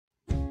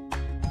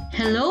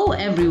Hello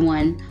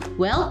everyone,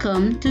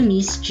 welcome to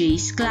Miss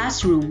J's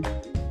classroom.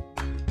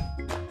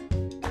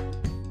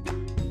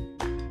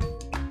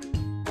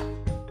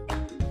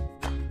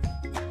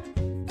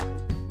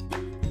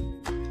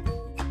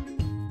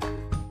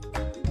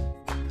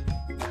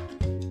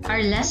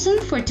 Our lesson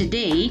for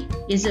today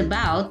is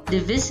about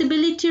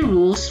divisibility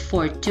rules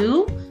for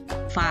 2,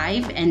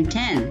 5, and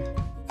 10.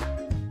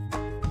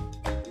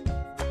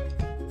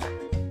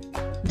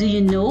 Do you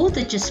know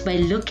that just by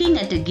looking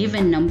at a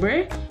given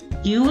number,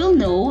 you will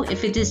know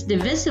if it is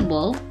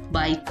divisible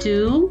by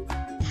 2,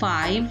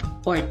 5,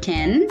 or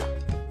 10?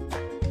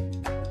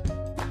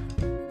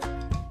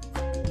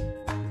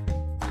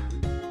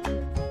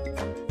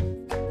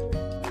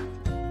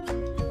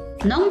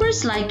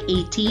 Numbers like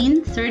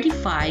 18,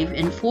 35,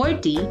 and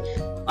 40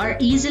 are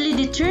easily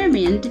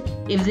determined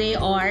if they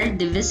are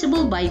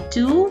divisible by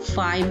 2,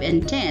 5,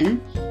 and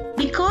 10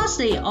 because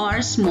they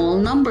are small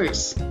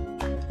numbers.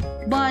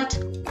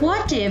 But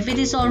what if it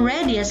is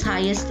already as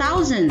high as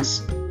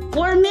thousands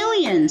or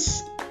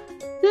millions?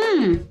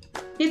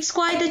 It's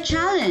quite a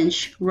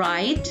challenge,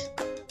 right?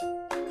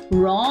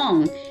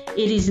 Wrong.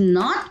 It is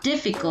not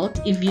difficult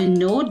if you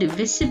know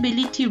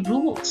divisibility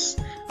rules.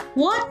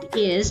 What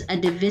is a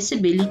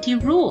divisibility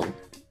rule?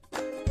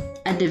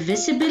 A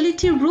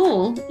divisibility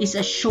rule is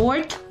a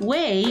short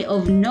way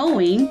of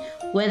knowing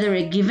whether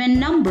a given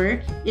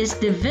number is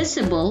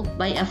divisible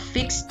by a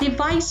fixed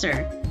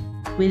divisor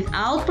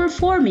without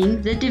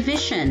performing the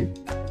division.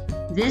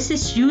 This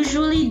is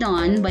usually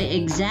done by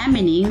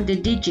examining the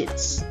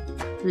digits.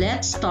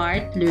 Let's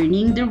start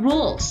learning the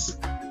rules.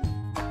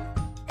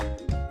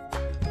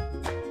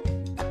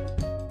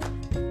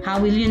 How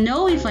will you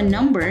know if a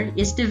number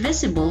is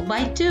divisible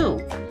by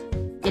 2?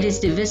 It is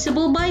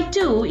divisible by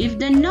 2 if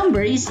the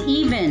number is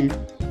even.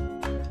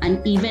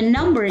 An even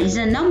number is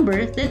a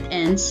number that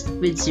ends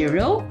with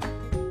 0,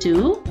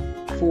 2,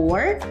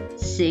 4,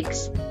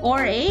 6,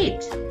 or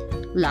 8,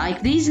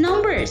 like these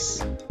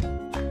numbers.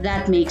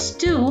 That makes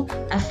 2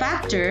 a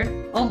factor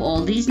of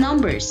all these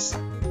numbers.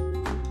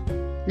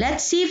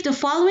 Let's see if the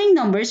following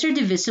numbers are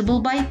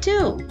divisible by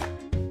 2.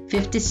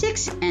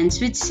 56 ends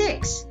with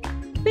 6,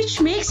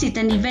 which makes it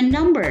an even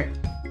number.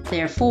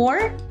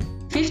 Therefore,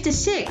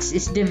 56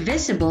 is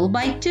divisible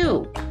by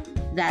 2.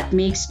 That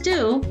makes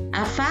 2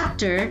 a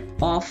factor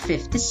of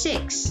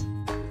 56.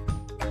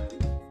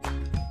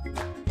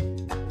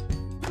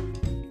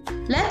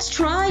 Let's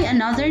try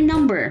another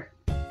number.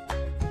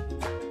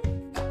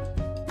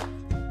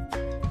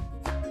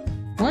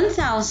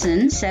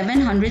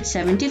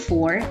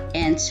 1774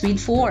 ends with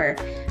 4,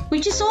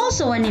 which is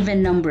also an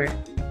even number.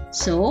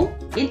 So,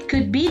 it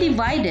could be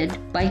divided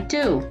by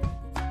 2.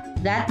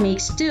 That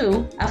makes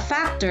 2 a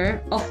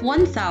factor of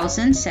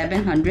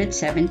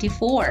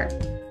 1774.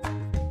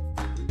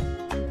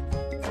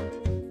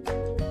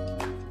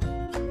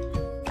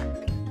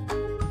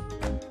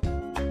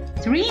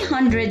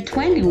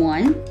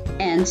 $321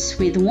 ends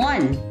with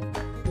 1.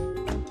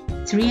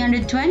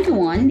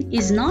 321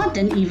 is not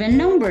an even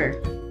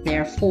number.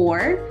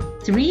 Therefore,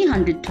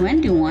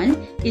 321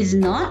 is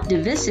not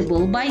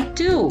divisible by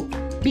 2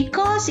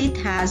 because it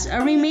has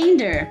a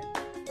remainder.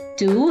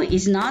 2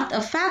 is not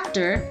a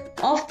factor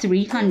of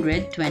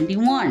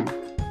 321.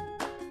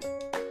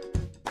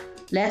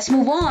 Let's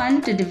move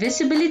on to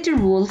divisibility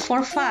rule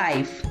for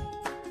 5.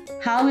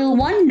 How will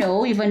one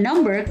know if a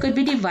number could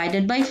be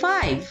divided by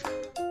 5?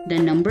 The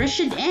number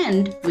should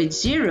end with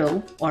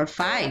 0 or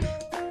 5,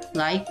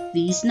 like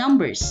these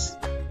numbers.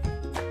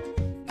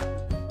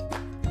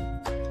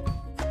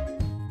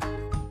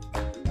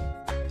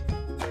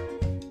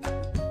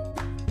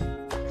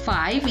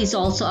 5 is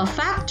also a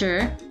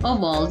factor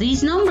of all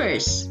these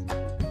numbers.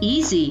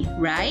 Easy,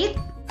 right?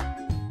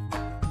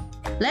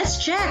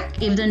 Let's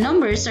check if the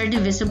numbers are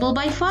divisible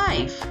by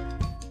 5.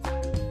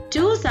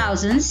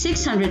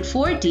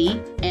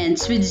 2640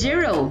 ends with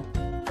 0.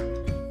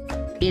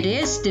 It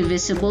is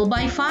divisible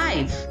by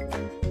 5.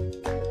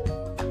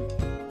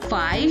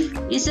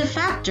 5 is a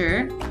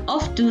factor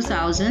of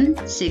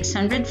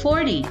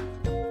 2640.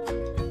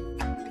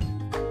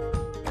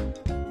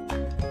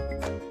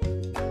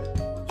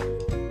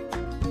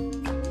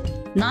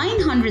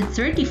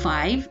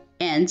 935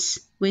 ends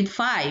with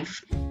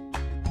 5,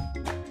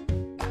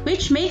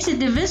 which makes it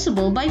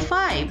divisible by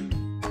 5.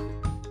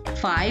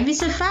 5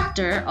 is a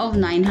factor of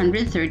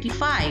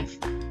 935.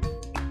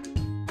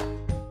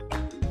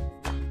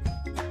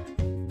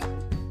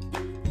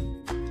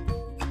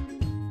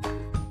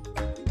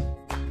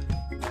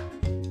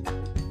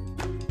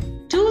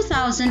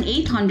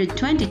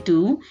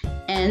 2822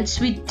 ends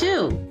with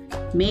 2,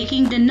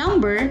 making the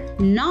number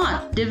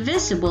not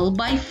divisible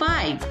by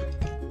 5.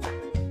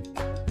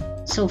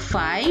 So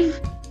 5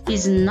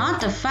 is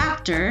not a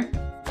factor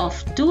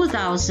of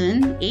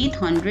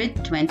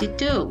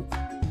 2822.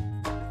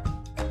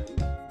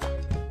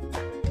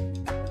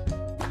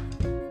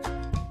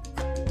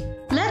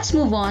 Let's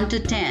move on to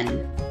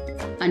 10.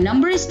 A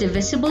number is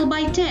divisible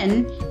by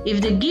 10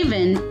 if the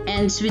given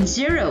ends with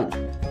 0,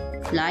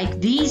 like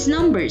these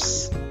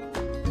numbers.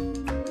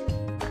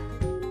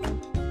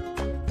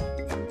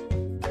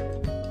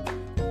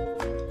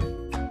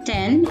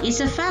 10 is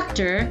a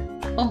factor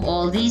of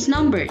all these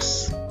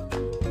numbers.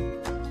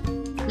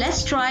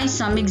 Let's try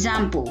some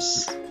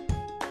examples.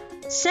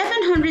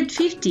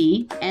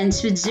 750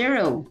 ends with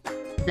 0.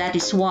 That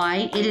is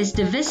why it is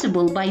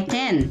divisible by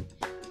 10.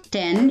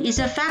 10 is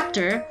a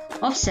factor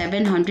of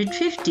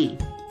 750.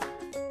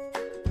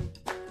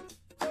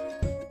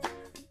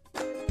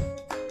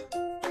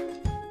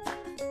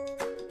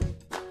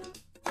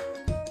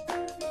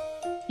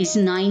 Is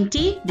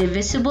 90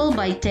 divisible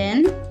by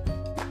 10?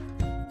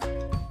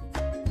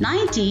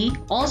 90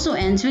 also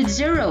ends with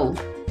 0,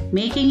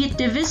 making it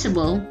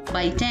divisible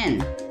by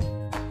 10.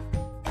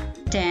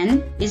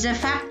 10 is a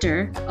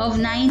factor of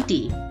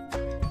 90.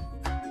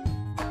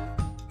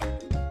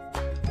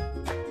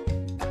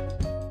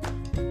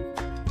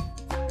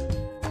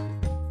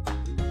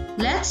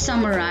 Let's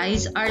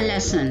summarize our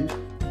lesson.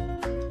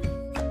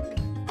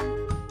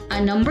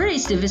 A number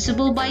is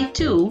divisible by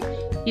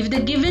 2 if the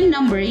given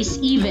number is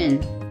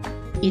even.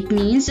 It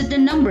means that the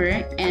number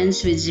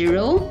ends with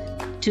 0,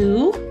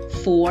 2,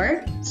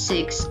 4,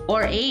 6,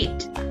 or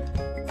 8.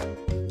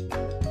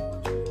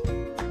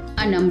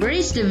 A number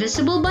is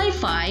divisible by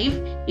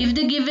 5 if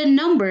the given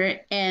number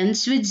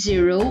ends with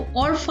 0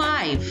 or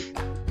 5.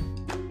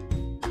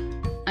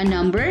 A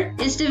number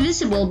is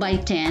divisible by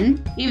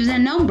 10 if the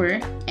number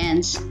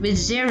ends with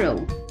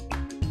 0.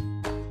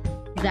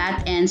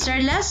 That ends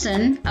our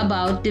lesson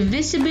about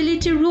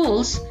divisibility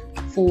rules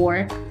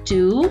for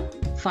 2,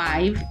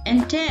 5,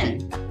 and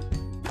 10.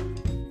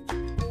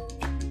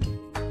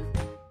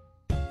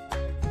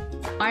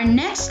 Our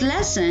next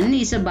lesson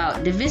is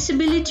about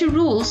divisibility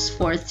rules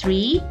for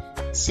 3,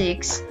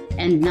 6,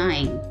 and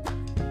 9.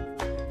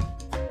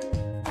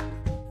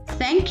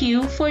 Thank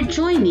you for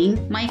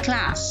joining my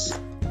class.